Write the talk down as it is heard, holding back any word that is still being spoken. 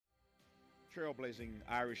Trailblazing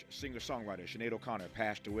Irish singer-songwriter Sinead O'Connor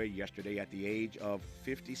passed away yesterday at the age of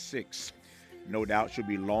 56. No doubt she'll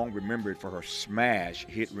be long remembered for her smash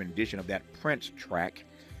hit rendition of that Prince track,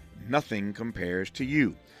 Nothing Compares to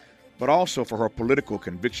You, but also for her political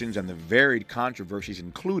convictions and the varied controversies,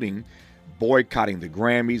 including boycotting the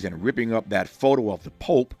Grammys and ripping up that photo of the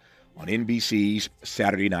Pope on NBC's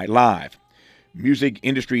Saturday Night Live. Music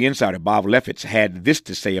industry insider Bob Lefitz had this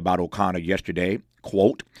to say about O'Connor yesterday,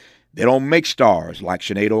 quote, "They don't make stars like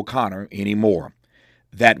Sinead O'Connor anymore.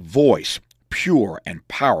 That voice, pure and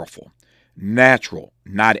powerful, natural,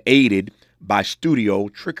 not aided by studio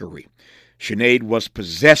trickery. Sinead was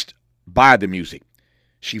possessed by the music.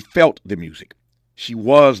 She felt the music. She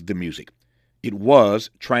was the music. It was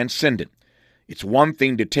transcendent. It's one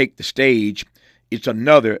thing to take the stage. It's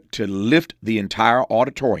another to lift the entire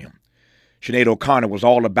auditorium. Sinead O'Connor was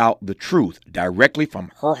all about the truth, directly from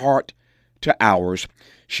her heart to ours.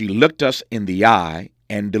 She looked us in the eye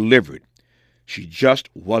and delivered. She just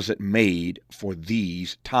wasn't made for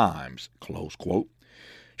these times," close quote.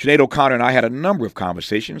 Sinead O'Connor and I had a number of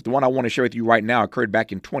conversations. The one I want to share with you right now occurred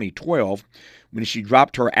back in 2012 when she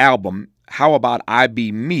dropped her album, How About I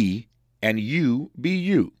Be Me and You Be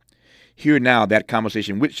You. Hear now that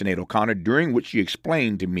conversation with Sinead O'Connor, during which she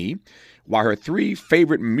explained to me why her three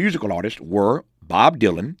favorite musical artists were Bob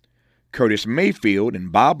Dylan, Curtis Mayfield,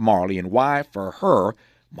 and Bob Marley, and why, for her,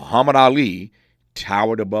 Muhammad Ali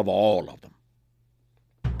towered above all of them.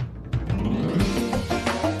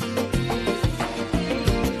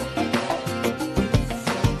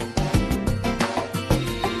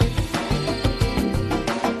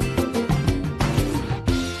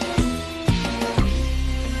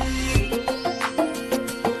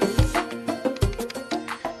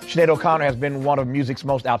 Sinead O'Connor has been one of music's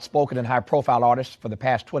most outspoken and high-profile artists for the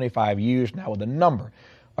past 25 years now, with a number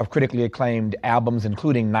of critically acclaimed albums,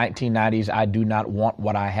 including 1990's I Do Not Want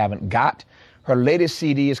What I Haven't Got. Her latest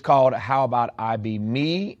CD is called How About I Be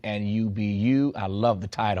Me and You Be You. I love the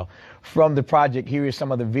title. From the project, here is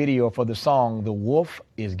some of the video for the song The Wolf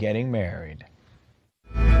is Getting Married.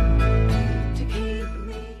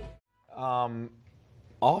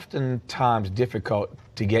 Oftentimes difficult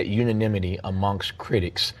to get unanimity amongst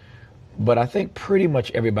critics, but I think pretty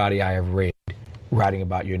much everybody I have read writing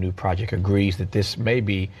about your new project agrees that this may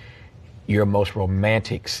be your most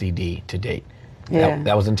romantic CD to date. Yeah.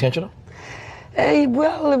 That was intentional?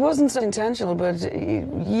 Well, it wasn't so intentional, but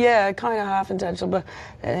yeah, kind of half intentional. But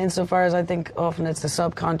insofar as I think often it's the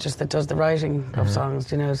subconscious that does the writing of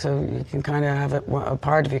songs, you know, so you can kind of have a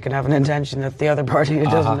part of you can have an intention that the other part of you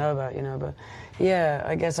doesn't know about, you know. But yeah,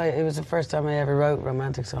 I guess it was the first time I ever wrote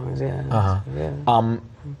romantic songs. Yeah. Yeah.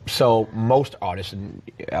 So most artists, and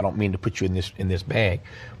I don't mean to put you in this bag,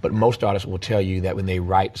 but most artists will tell you that when they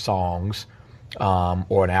write songs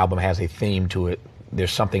or an album has a theme to it,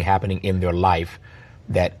 there's something happening in their life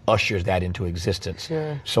that ushers that into existence.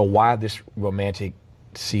 Sure. So why this romantic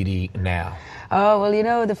CD now? Oh, well, you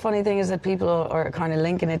know, the funny thing is that people are kind of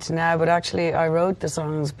linking it to now, but actually I wrote the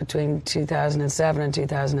songs between 2007 and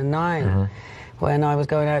 2009 when I was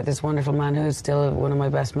going out with this wonderful man who's still one of my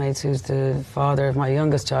best mates, who's the father of my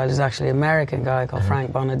youngest child, is actually an American guy called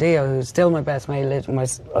Frank Bonadio, who's still my best mate, my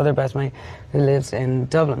other best mate, who lives in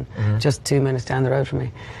Dublin, just 2 minutes down the road from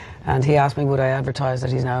me. And he asked me would I advertise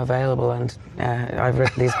that he's now available, and I've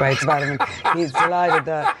written these greats about him, and he's delighted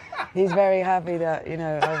that, he's very happy that, you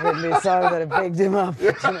know, I've written these songs that have bigged him up,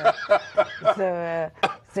 you know.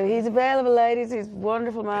 So he's available, ladies. He's a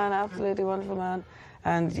wonderful man, absolutely wonderful man.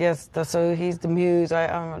 And yes, so he's the muse.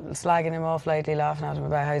 I'm slagging him off lately, laughing at him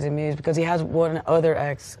about how he's a muse, because he has one other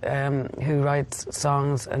ex who writes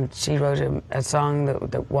songs, and she wrote him a song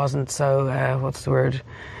that wasn't so, what's the word?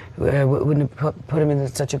 Wouldn't have put him in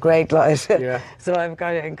such a great light. Yeah. So I've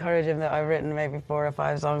got to encourage him that I've written maybe 4 or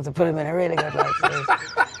 5 songs to put him in a really good light. So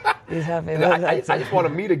he's happy about that. I just want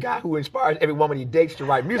to meet a guy who inspires every woman he dates to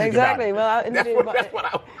write music exactly. about.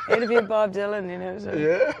 Well, I interviewed Bob Dylan, you know. So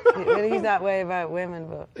yeah. He's that way about women,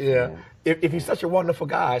 but yeah. If he's such a wonderful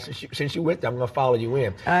guy, since you went there, I'm going to follow you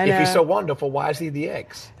in. I know. If he's so wonderful, why is he the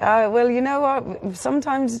ex? Well, you know what?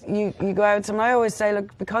 Sometimes you go out, and I always say,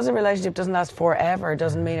 look, because a relationship doesn't last forever,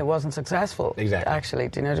 doesn't mean it wasn't successful. Exactly. Actually,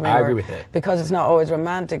 do you know what I mean? I agree with that. Because it's not always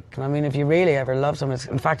romantic. I mean, if you really ever love someone,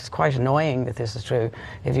 in fact, it's quite annoying that this is true.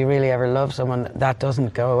 If you really ever love someone, that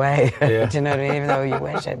doesn't go away. Yeah. Do you know what I mean? Even though you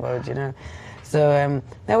wish it would, you know. So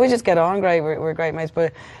now we just get on great. We're great mates,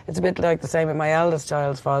 but it's a bit like the same with my eldest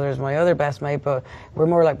child's father is my other best mate, but we're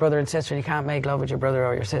more like brother and sister. You can't make love with your brother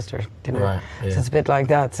or your sister, you know. Right. Yeah. So it's a bit like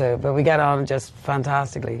that. So, but we get on just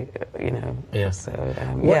fantastically, you know. Yeah. So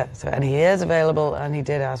yeah. So and he is available, and he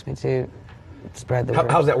did ask me to spread the word.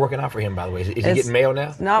 How's that working out for him, by the way? Is he getting mail now?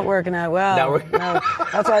 It's not working out well. Not working. No,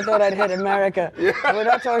 that's why I thought I'd hit America. Yeah. We're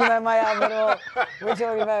not talking about my album at all. We're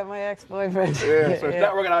talking about my ex-boyfriend. Yeah, so it's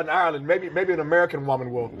not working out in Ireland. Maybe an American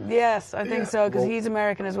woman will. Yes, I think so, because he's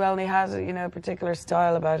American as well, and he has a particular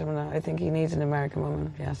style about him, and I think he needs an American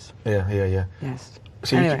woman. Yes. Yeah. Yes.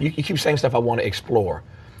 See, anyway. you keep saying stuff I want to explore.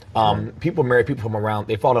 People marry people from around,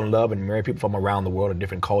 they fall in love and marry people from around the world of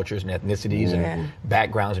different cultures and ethnicities and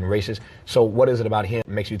backgrounds and races. So what is it about him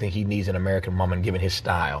that makes you think he needs an American woman given his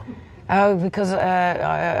style? Oh, because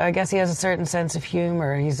I guess he has a certain sense of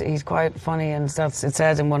humor. He's quite funny, and it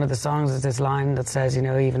says in one of the songs, there's this line that says,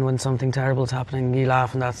 even when something terrible is happening, you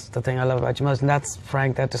laugh, and that's the thing I love about you most. And that's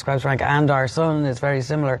Frank, that describes Frank, and our son is very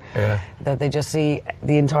similar. Yeah. That they just see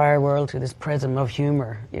the entire world through this prism of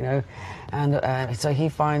humor, And so he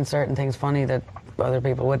finds certain things funny that other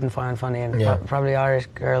people wouldn't find funny, and probably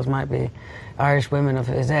Irish women of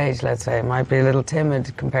his age, let's say, might be a little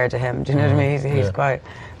timid compared to him. Do you know what I mean? He's quite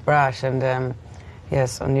brash and,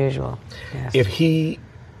 unusual. Yes. If he,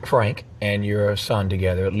 Frank, and your son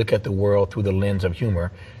together look at the world through the lens of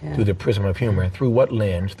humor, through the prism of humor, through what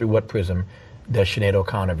lens, through what prism does Sinead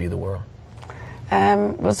O'Connor view the world?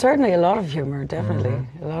 Well, certainly a lot of humor, definitely.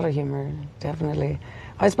 A lot of humor, definitely.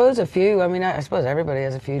 I suppose a few. I mean, I suppose everybody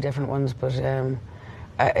has a few different ones, but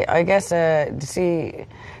I guess to see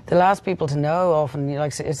the last people to know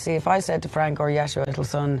often, see if I said to Frank or Yeshua, little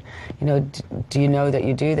son, do you know that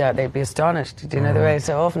you do that? They'd be astonished. Do you know the way?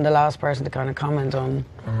 So often the last person to kind of comment on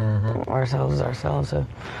ourselves. So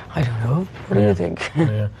I don't know. What do you think?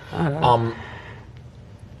 Yeah. I don't know.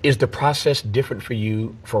 Is the process different for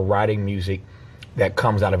you for writing music that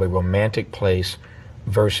comes out of a romantic place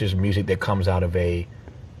versus music that comes out of a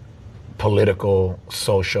political,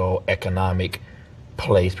 social, economic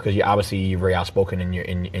place? Because you're very outspoken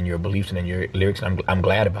in your beliefs and in your lyrics, and I'm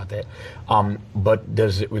glad about that. But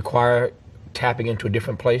does it require tapping into a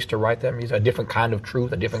different place to write that music, a different kind of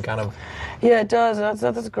truth, a different kind of... Yeah, it does.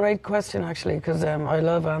 That's a great question, actually, because I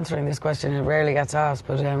love answering this question. It rarely gets asked,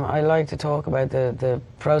 but I like to talk about the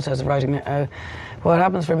process of writing. What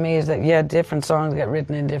happens for me is that, different songs get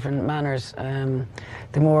written in different manners.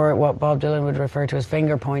 The more what Bob Dylan would refer to as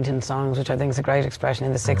finger-pointing songs, which I think is a great expression.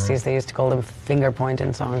 In the 60s, they used to call them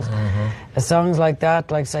finger-pointing songs. Songs like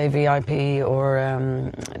that, like, say, VIP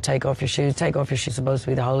or Take Off Your Shoes. Take Off Your Shoes is supposed to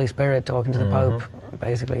be the Holy Spirit talking to the Pope,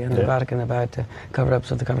 basically, in the Vatican about the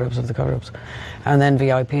cover-ups of the cover-ups of the cover-ups. And then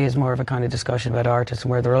VIP is more of a kind of discussion about artists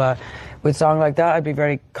and where they're at. With a song like that, I'd be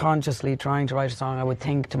very consciously trying to write a song. I would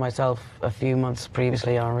think to myself a few months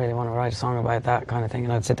previously, I really want to write a song about that kind of thing,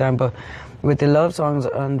 and I'd sit down. But with the love songs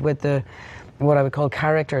and with the what I would call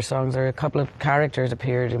character songs, there are a couple of characters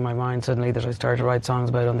appeared in my mind suddenly that I started to write songs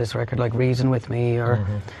about on this record, like Reason With Me or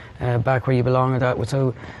Back Where You Belong, or that.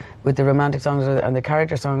 So with the romantic songs and the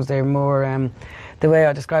character songs, they're more the way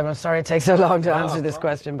I describe it. I'm sorry it takes so long to answer this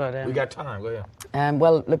question, but we got time. Go ahead.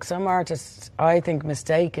 Well, look, some artists, I think,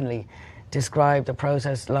 mistakenly describe the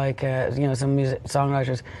process like some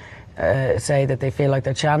songwriters say that they feel like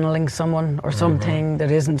they're channeling someone or something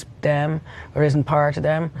that isn't them or isn't part of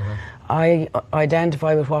them. I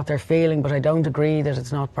identify with what they're feeling, but I don't agree that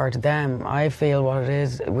it's not part of them. I feel what it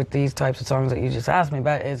is with these types of songs that you just asked me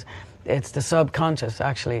about is it's the subconscious,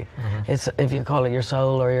 actually. It's, if you call it your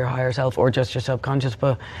soul or your higher self or just your subconscious,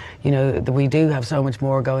 but we do have so much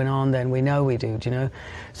more going on than we know we do,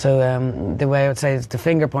 So the way I would say is the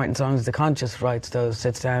finger pointing songs, the conscious writes those,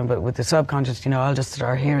 sits down, but with the subconscious, I'll just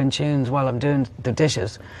start hearing tunes while I'm doing the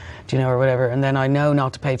dishes, or whatever, and then I know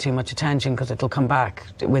not to pay too much attention because it'll come back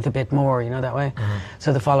with a bit more, that way.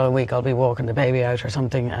 So the following week I'll be walking the baby out or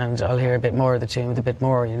something and I'll hear a bit more of the tune with a bit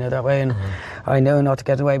more, that way, and I know not to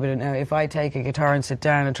get away with it. Now, if I take a guitar and sit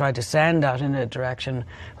down and try to send that in a direction,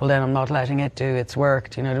 well, then I'm not letting it do its work,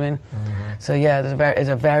 do you know what I mean? So it's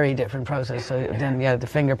a very different process. So then, the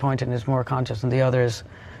finger pointing is more conscious and the other is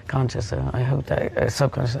conscious. So I hope that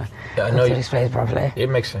subconscious. I know you explained properly. It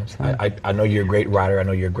makes sense. I know you're a great writer. I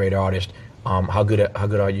know you're a great artist. How good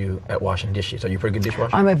are you at washing dishes? Are you a pretty good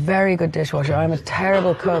dishwasher? I'm a very good dishwasher. I'm a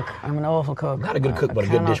terrible cook. I'm an awful cook. Not a good cook, but a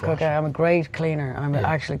good dishwasher. Cook. I'm a great cleaner. I'm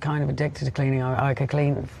actually kind of addicted to cleaning. I could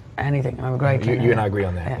clean anything. I'm a great cleaner. You and I agree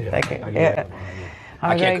on that. Thank you.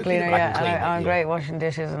 I'm a great cleaner, I'm great washing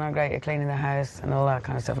dishes and I'm great at cleaning the house and all that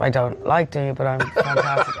kind of stuff. I don't like doing it, but I'm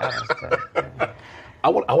fantastic at it. So, I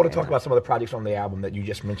want to talk about some of the projects on the album that you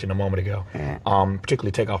just mentioned a moment ago,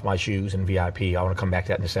 particularly Take Off My Shoes and VIP. I want to come back to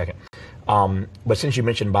that in a second. But since you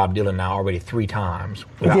mentioned Bob Dylan now already 3 times,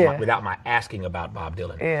 without my asking about Bob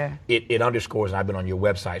Dylan, it underscores, and I've been on your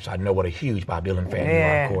website, so I know what a huge Bob Dylan fan you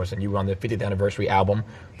are, of course, and you were on the 50th anniversary album,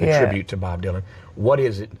 the tribute to Bob Dylan. What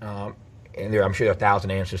is it and I'm sure there are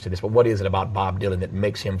 1,000 answers to this, but what is it about Bob Dylan that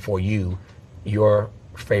makes him, for you, your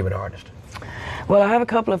favorite artist? Well, I have a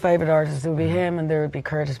couple of favourite artists. There would be him, and there would be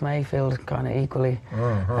Curtis Mayfield, kind of equally.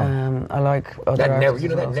 I like other artists.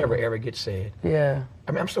 That never ever gets said. Yeah.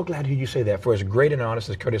 I mean, I'm so glad to hear you say that. For as great an artist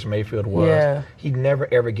as Curtis Mayfield was, he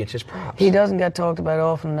never ever gets his props. He doesn't get talked about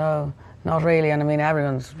often, no. Not really, and I mean,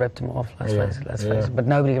 everyone's ripped him off, let's face it. But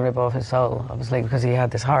nobody can rip off his soul, obviously, because he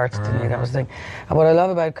had this heart, didn't he? That was the thing. And what I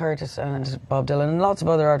love about Curtis and Bob Dylan, and lots of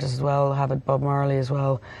other artists as well, have it, Bob Marley as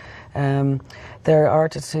well, there are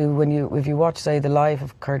artists who, if you watch, say, the life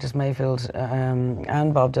of Curtis Mayfield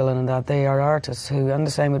and Bob Dylan and that, they are artists who, and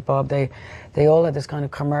the same with Bob, they all had this kind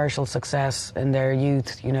of commercial success in their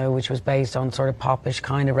youth, you know, which was based on sort of popish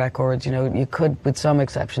kind of records. You know, you could, with some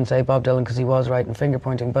exception, say Bob Dylan, because he was writing finger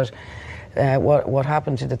pointing, but what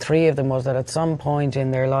happened to the three of them was that at some point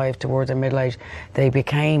in their life, towards their middle age, they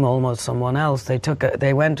became almost someone else.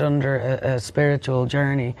 They went under a spiritual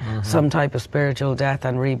journey, some type of spiritual death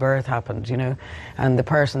and rebirth happened, you know. And the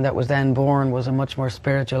person that was then born was a much more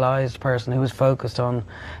spiritualized person who was focused on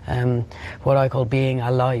what I call being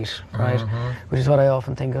a light, right? Which is what I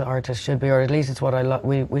often think artists should be, or at least it's what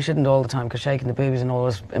we shouldn't all the time, because shaking the boobies and all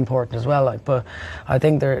is important as well. Like, but I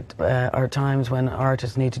think there are times when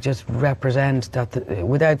artists need to just represent that,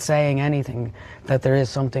 without saying anything, that there is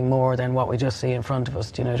something more than what we just see in front of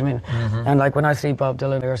us. Do you know what I mean? And like when I see Bob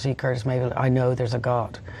Dylan or see Curtis Mayfield, I know there's a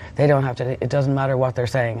God. They don't have to. It doesn't matter what they're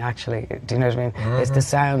saying. Actually, do you know what I mean? It's the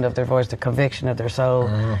sound of their voice, the conviction of their soul.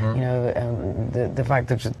 You know, the fact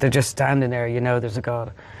that they're just standing there. You know, there's a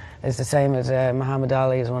God. It's the same as Muhammad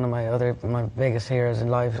Ali is one of my biggest heroes in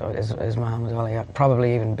life is Muhammad Ali,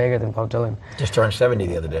 probably even bigger than Bob Dylan. Just turned 70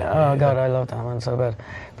 the other day. Oh God, I love that man so bad.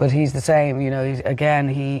 But he's the same, you know. He's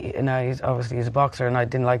obviously he's a boxer, and I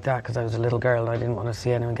didn't like that because I was a little girl and I didn't want to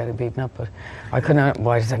see anyone getting beaten up. But I couldn't.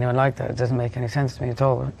 Why does anyone like that? It doesn't make any sense to me at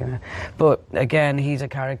all, you know. But again, he's a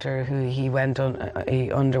character who he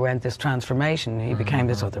underwent this transformation. He became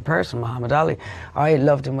this other person, Muhammad Ali. I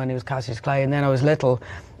loved him when he was Cassius Clay, and then I was little.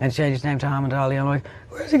 And changed his name to Muhammad Ali. I'm like,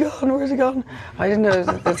 where's he gone? Where's he gone? I didn't know it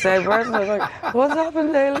was the same person. I was like, what's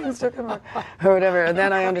happened? Aliens took him or whatever. And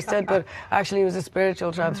then I understood, but actually it was a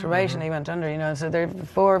spiritual transformation he went under, you know. And so they're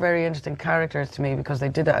four very interesting characters to me because they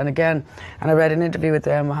did that. And again, I read an interview with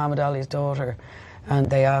Muhammad Ali's daughter, and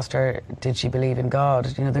they asked her, did she believe in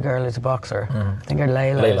God? You know, the girl is a boxer. I think her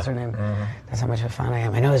Layla is her name. That's how much of a fan I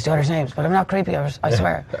am. I know his daughter's names, but I'm not creepy, I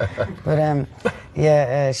swear. But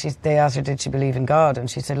they asked her, did she believe in God?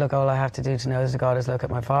 And she said, look, all I have to do to know there's a God is look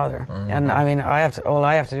at my father. And I mean, all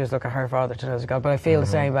I have to do is look at her father to know there's a God. But I feel the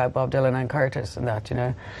same about Bob Dylan and Curtis and that, you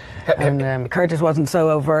know. And Curtis wasn't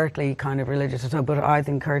so overtly kind of religious or so, but I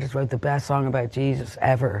think Curtis wrote the best song about Jesus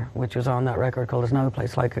ever, which was on that record called There's No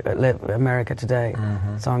Place Like America Today.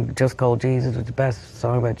 Song just called Jesus, was the best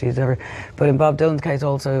song about Jesus ever. But in Bob Dylan's case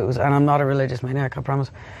also, it was, and I'm not a religious maniac, I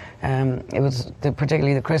promise, it was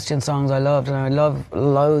particularly the Christian songs I loved, and I love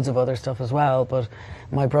loads of other stuff as well, but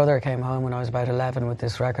my brother came home when I was about 11 with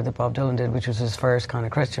this record that Bob Dylan did, which was his first kind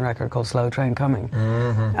of Christian record called Slow Train Coming.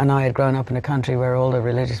 And I had grown up in a country where all the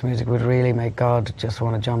religious music would really make God just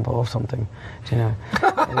want to jump off something, do you know.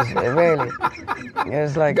 It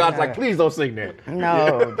was like... God's like, please don't sing that.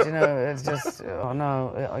 No, you know, it's just, oh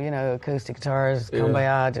no, you know, acoustic guitars,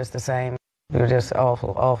 kumbaya, just the same. They were just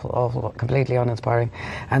awful, completely uninspiring.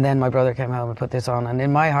 And then my brother came home and put this on. And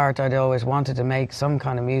in my heart, I'd always wanted to make some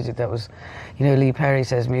kind of music that was, you know, Lee Perry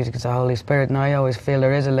says music is the Holy Spirit. And I always feel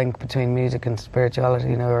there is a link between music and spirituality,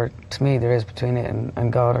 you know, or to me there is between it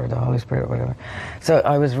and God or the Holy Spirit or whatever. So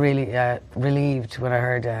I was really relieved when I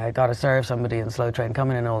heard Gotta Serve Somebody and Slow Train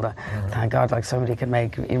Coming and all that. Thank God, like, somebody can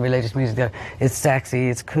make religious music that is sexy,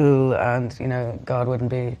 it's cool, and, you know, God wouldn't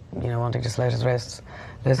be, you know, wanting to slit his wrists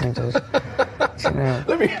listening to it. You know.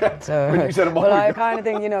 When you said I kind of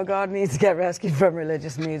think, you know, God needs to get rescued from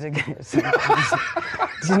religious music. Do you know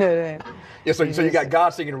what I mean? Yeah, so you got God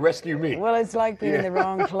singing Rescue Me. Well, it's like being in the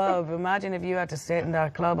wrong club. Imagine if you had to sit in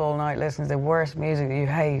that club all night listening to the worst music that you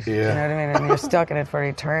hate. You know what I mean? And you're stuck in it for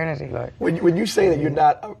eternity. Like. When you say that you're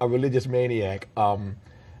not a religious maniac,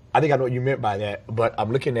 I think I know what you meant by that, but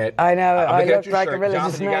I'm looking at... I know, I look like shirt. a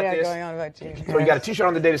religious Jonathan, maniac going on about you. So you got a t-shirt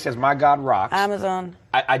on today that says, My God Rocks. Amazon.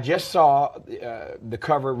 I just saw the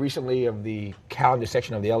cover recently of the calendar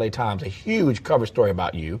section of the LA Times, a huge cover story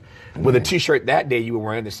about you, with a t-shirt that day you were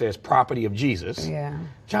wearing that says, Property of Jesus. Yeah.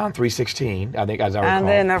 John 3:16, I think, as I recall. And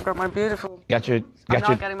then I've got my beautiful... I'm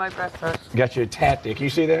not getting my breakfast. Got your tactic. Can you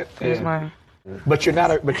see that? Here's my... But you're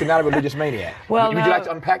not a religious maniac. Well, would you like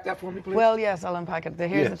to unpack that for me, please? Well, yes, I'll unpack it.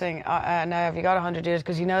 Here's the thing. Now, have you got 100 years?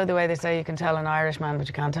 Because you know the way they say you can tell an Irishman, but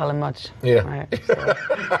you can't tell him much. Yeah. Right? So,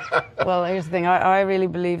 well, here's the thing. I really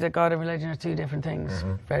believe that God and religion are two different things,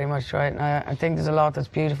 very much, right? And I think there's a lot that's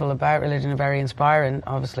beautiful about religion and very inspiring,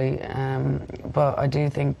 obviously. But I do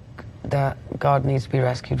think that God needs to be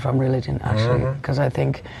rescued from religion, actually, because I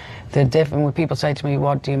think when people say to me,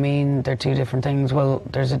 what do you mean they're two different things? Well,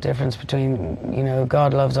 there's a difference between,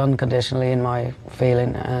 God loves unconditionally in my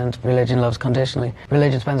feeling, and religion loves conditionally.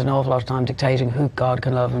 Religion spends an awful lot of time dictating who God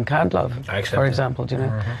can love and can't love, for example, do you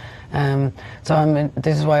know?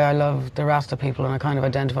 This is why I love the Rasta people, and I kind of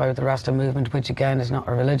identify with the Rasta movement, which again is not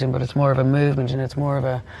a religion, but it's more of a movement, and it's more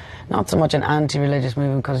of not so much an anti-religious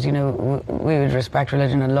movement, because, we would respect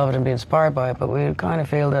religion and love it and be inspired by it, but we would kind of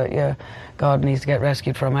feel that, God needs to get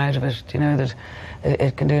rescued from out of it, that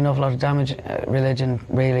it can do an awful lot of damage, religion,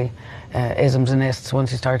 really. Isms and ists,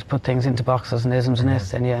 once you start to put things into boxes and isms and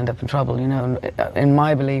ists, then you end up in trouble, In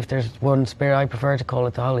my belief, there's one spirit. I prefer to call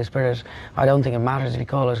it the Holy Spirit. I don't think it matters if you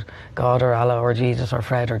call it God or Allah or Jesus or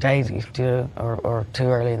Fred or Daisy, or too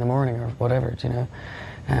early in the morning or whatever,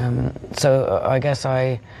 So I guess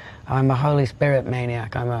I'm a Holy Spirit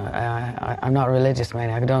maniac. I'm not a religious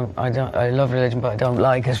maniac. I love religion, but I don't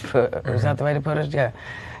like it. Is that the way to put it? Yeah.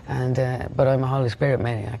 But I'm a Holy Spirit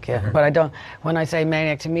maniac, yeah. But I don't. When I say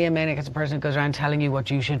maniac, to me, a maniac is a person who goes around telling you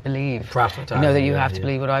what you should believe. Proselytizing. That you have to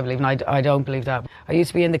believe what I believe, and I don't believe that. I used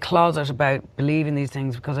to be in the closet about believing these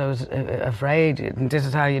things because I was afraid. And this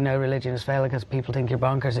is how you know religion is failing, because people think you're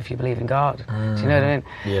bonkers if you believe in God. Do you know what I mean?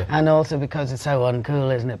 Yeah. And also because it's so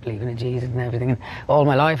uncool, isn't it, believing in Jesus and everything. And all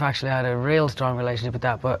my life, actually, I had a real strong relationship with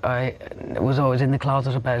that, but I was always in the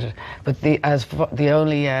closet about it. But the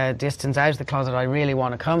only distance out of the closet I really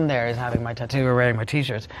want to come there is having my tattoo or wearing my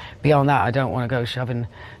t-shirts. Beyond that, I don't want to go shoving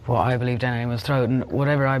what I believe down anyone's throat. And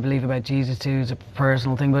whatever I believe about Jesus too is a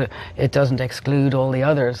personal thing, but it doesn't exclude all the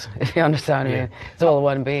others, if you understand what I mean. It's all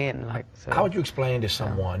one being. So. How would you explain to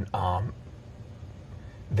someone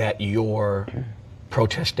that your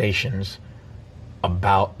protestations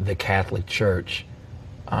about the Catholic Church,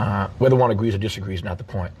 whether one agrees or disagrees is not the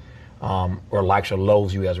point, or likes or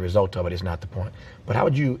loathes you as a result of it is not the point. But how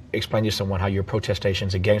would you explain to someone how your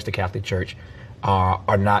protestations against the Catholic Church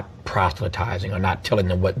are not proselytizing, or not telling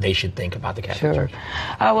them what they should think about the Catholic Church?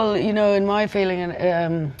 Well, in my feeling, I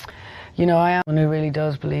am someone who really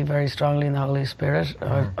does believe very strongly in the Holy Spirit.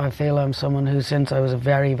 I feel I'm someone who, since I was a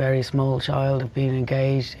very, very small child, have been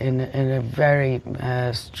engaged in a very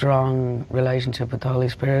strong relationship with the Holy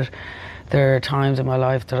Spirit. There are times in my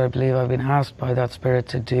life that I believe I've been asked by that Spirit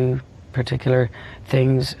to do particular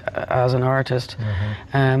things as an artist.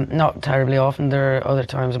 Not terribly often. There are other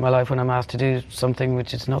times in my life when I'm asked to do something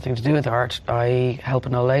which is nothing to do with art, i.e. help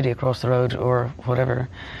an old lady across the road or whatever.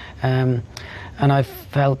 And I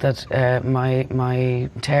felt that my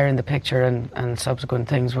tearing the picture and subsequent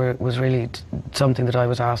things was really something that I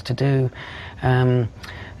was asked to do.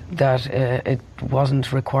 That it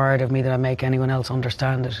wasn't required of me that I make anyone else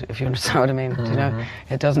understand it, if you understand what I mean.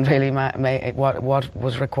 It doesn't really what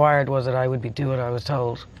was required was that I would do what I was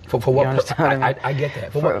told. For what I get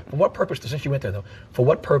that. For what purpose, since you went there though, for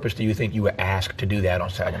what purpose do you think you were asked to do that on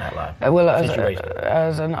Saturday Night Live? Well,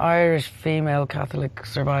 as an Irish female Catholic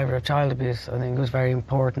survivor of child abuse, I think it was very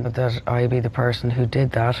important that I be the person who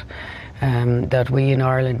did that. That we in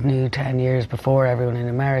Ireland knew 10 years before everyone in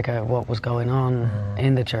America what was going on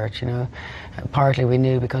in the church, Partly we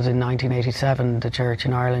knew because in 1987 the church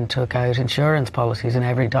in Ireland took out insurance policies in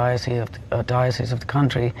every diocese of the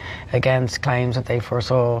country against claims that they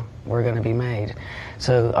foresaw were going to be made.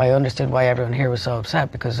 So I understood why everyone here was so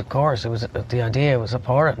upset, because of course the idea was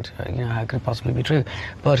abhorrent. How could it possibly be true?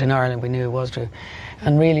 But in Ireland we knew it was true.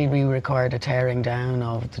 And really we required a tearing down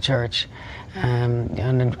of the church.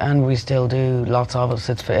 And we still do, lots of us.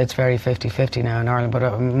 It's very 50-50 now in Ireland,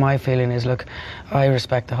 but my feeling is, look, I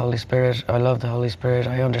respect the Holy Spirit, I love the Holy Spirit,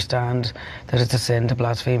 I understand that it's a sin to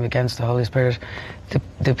blaspheme against the Holy Spirit.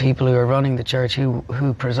 The people who are running the church,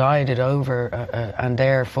 who presided over and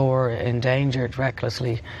therefore endangered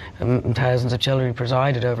recklessly thousands of children, who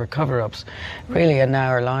presided over cover-ups, really and now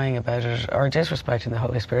are lying about it, are disrespecting the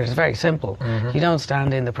Holy Spirit. It's very simple. You don't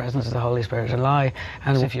stand in the presence of the Holy Spirit and lie,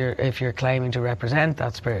 and if you're claiming to represent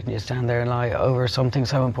that Spirit and you stand there and lie over something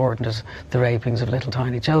so important as the rapings of little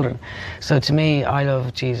tiny children. So to me, I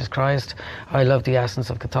love Jesus Christ, I love the essence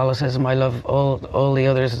of Catholicism, I love all the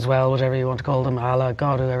others as well, whatever you want to call them, Allah,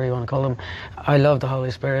 God, whoever you want to call them. I love the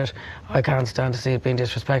Holy Spirit. I can't stand to see it being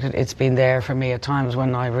disrespected. It's been there for me at times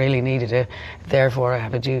when I really needed it. Therefore, I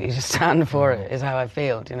have a duty to stand for it, is how I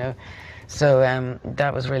feel, So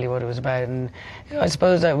that was really what it was about. And I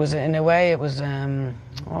suppose that was, in a way, it was,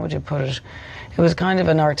 what would you put it? It was kind of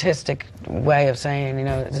an artistic way of saying, you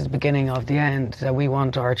know, it's the beginning of the end, that we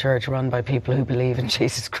want our church run by people who believe in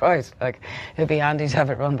Jesus Christ. Like, it'd be handy to have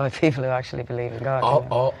it run by people who actually believe in God.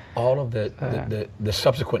 All of the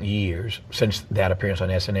subsequent years since that appearance on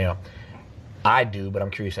SNL, I do, but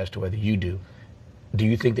I'm curious as to whether you do. Do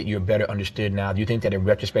you think that you're better understood now? Do you think that in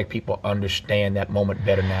retrospect people understand that moment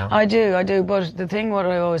better now? I do. But the thing, what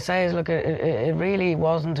I always say is, look, it really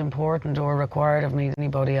wasn't important or required of me that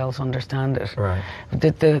anybody else understand it. Right.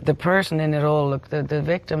 The person in it all, look, the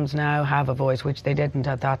victims now have a voice, which they didn't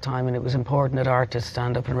at that time, and it was important that artists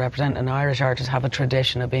stand up and represent. And Irish artists have a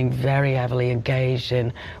tradition of being very heavily engaged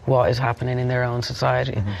in what is happening in their own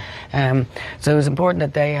society. Mm-hmm. So it was important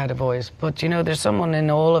that they had a voice. But, you know, there's someone in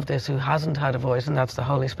all of this who hasn't had a voice, and that's the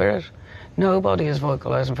Holy Spirit. Nobody is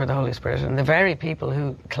vocalizing for the Holy Spirit, and the very people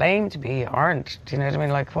who claim to be aren't. Do you know what I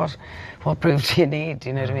mean? Like, what proof do you need? Do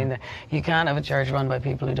you know what I mean? You can't have a church run by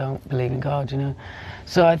people who don't believe in God, you know?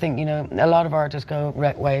 So I think, you know, a lot of artists go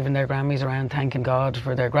waving their Grammys around, thanking God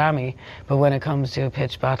for their Grammy, but when it comes to a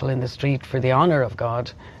pitched battle in the street for the honour of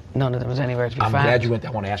God, none of them is anywhere to be found. I'm glad you went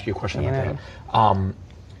there. I want to ask you a question about that.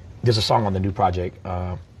 There's a song on the new project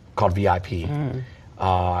called VIP.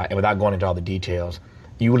 And without going into all the details,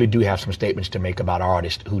 you really do have some statements to make about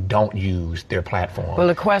artists who don't use their platform. Well,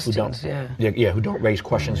 the questions, who don't raise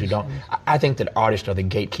questions, who don't. I think that artists are the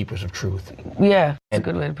gatekeepers of truth. Yeah, that's a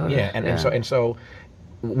good way to put it. And so,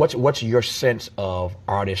 what's your sense of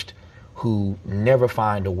artists who never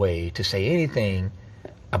find a way to say anything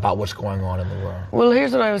about what's going on in the world? Well,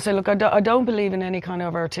 here's what I would say. Look, I don't believe in any kind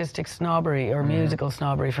of artistic snobbery or musical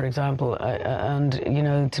snobbery, for example. And, you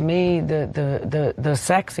know, to me, the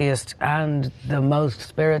sexiest and the most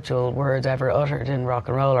spiritual words ever uttered in rock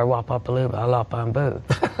and roll are wop wop baloo a lop bamboo.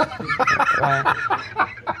 Right?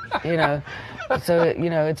 You know, so, you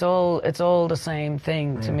know, it's all the same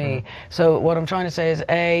thing to me. So what I'm trying to say is,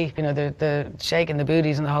 you know, the shaking the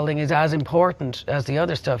booties and the whole thing is as important as the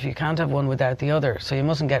other stuff. You can't have one without the other, so you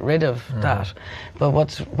mustn't get rid of that. But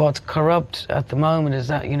what's corrupt at the moment is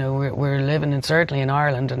that, you know, we're living in, certainly in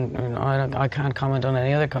Ireland, and I can't comment on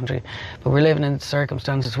any other country, but we're living in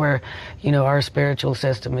circumstances where, you know, our spiritual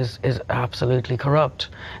system is absolutely corrupt,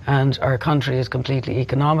 and our country is completely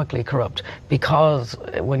economically corrupt, because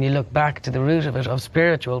when you look back to the root of it, of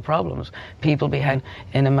spiritual problems, people behave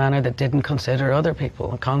in a manner that didn't consider other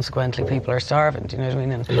people, and consequently people are starving. Do you know what I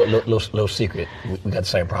mean? And little secret, we got the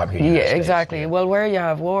same problem here. Yeah, exactly. Well, where you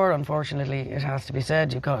have war, unfortunately, it has to be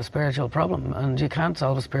said, you've got a spiritual problem, and you can't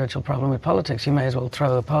solve a spiritual problem with politics. You may as well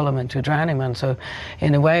throw a poem into a drowning man. So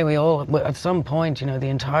in a way, we all, at some point, you know, the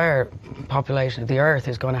entire population of the earth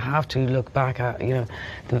is going to have to look back at, you know,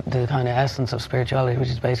 the kind of essence of spirituality, which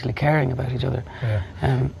is basically caring about each other. Yeah.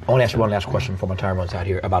 I want to ask you one last question before my time runs out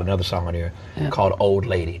here about another song on here called Old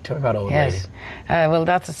Lady. Tell me about Old Lady. Well,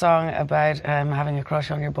 that's a song about having a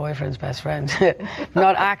crush on your boyfriend's best friend.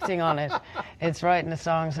 Not acting on it. It's writing a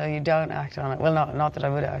song so you don't act on it. Well, not that I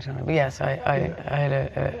would act on it, but yes, I had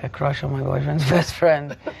a crush on my boyfriend's best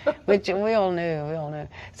friend, which we all knew.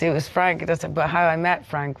 See, it was Frank. But how I met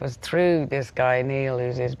Frank was through this guy, Neil,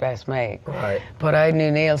 who's his best mate. Right. But I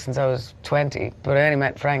knew Neil since I was 20, but I only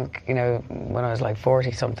met Frank, you know, when I was like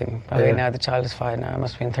 40-something. I mean, now the child is 5 now. I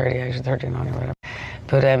must have been 38 or 39 or whatever.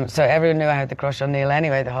 But so everyone knew I had the crush on Neil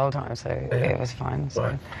anyway the whole time, so it was fine.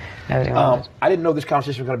 So nobody wanted. I didn't know this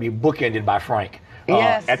conversation was going to be bookended by Frank.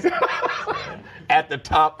 Yes. At the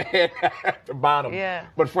top and at the bottom. Yeah.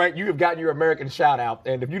 But Frank, you have gotten your American shout out,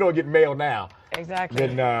 and if you don't get mail now, exactly.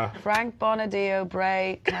 Then Frank Bonadio,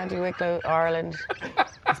 Bray, County Wicklow, Ireland.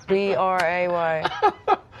 It's Bray.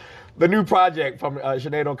 The new project from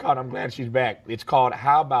Sinead O'Connor, I'm glad she's back. It's called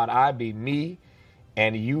How About I Be Me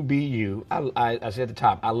and You Be You. I said at the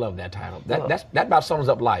top, I love that title. That about sums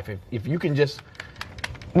up life. If you can just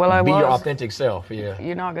be your authentic self. Yeah.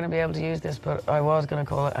 You're not going to be able to use this, but I was going to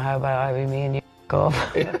call it How About I Be Me and You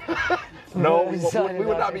Off. No, we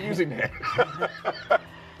would not be using that.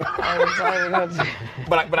 I decided not to.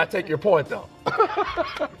 But I take your point though.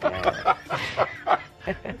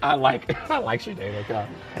 I like Sinead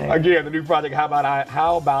O'Connor. Again, the new project, How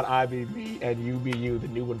About I Be Me and You Be You, the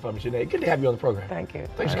new one from Sinead. Good to have you on the program. Thank you.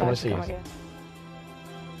 Thanks for coming to see us.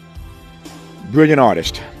 Brilliant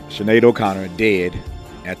artist, Sinead O'Connor, dead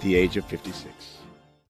at the age of 56.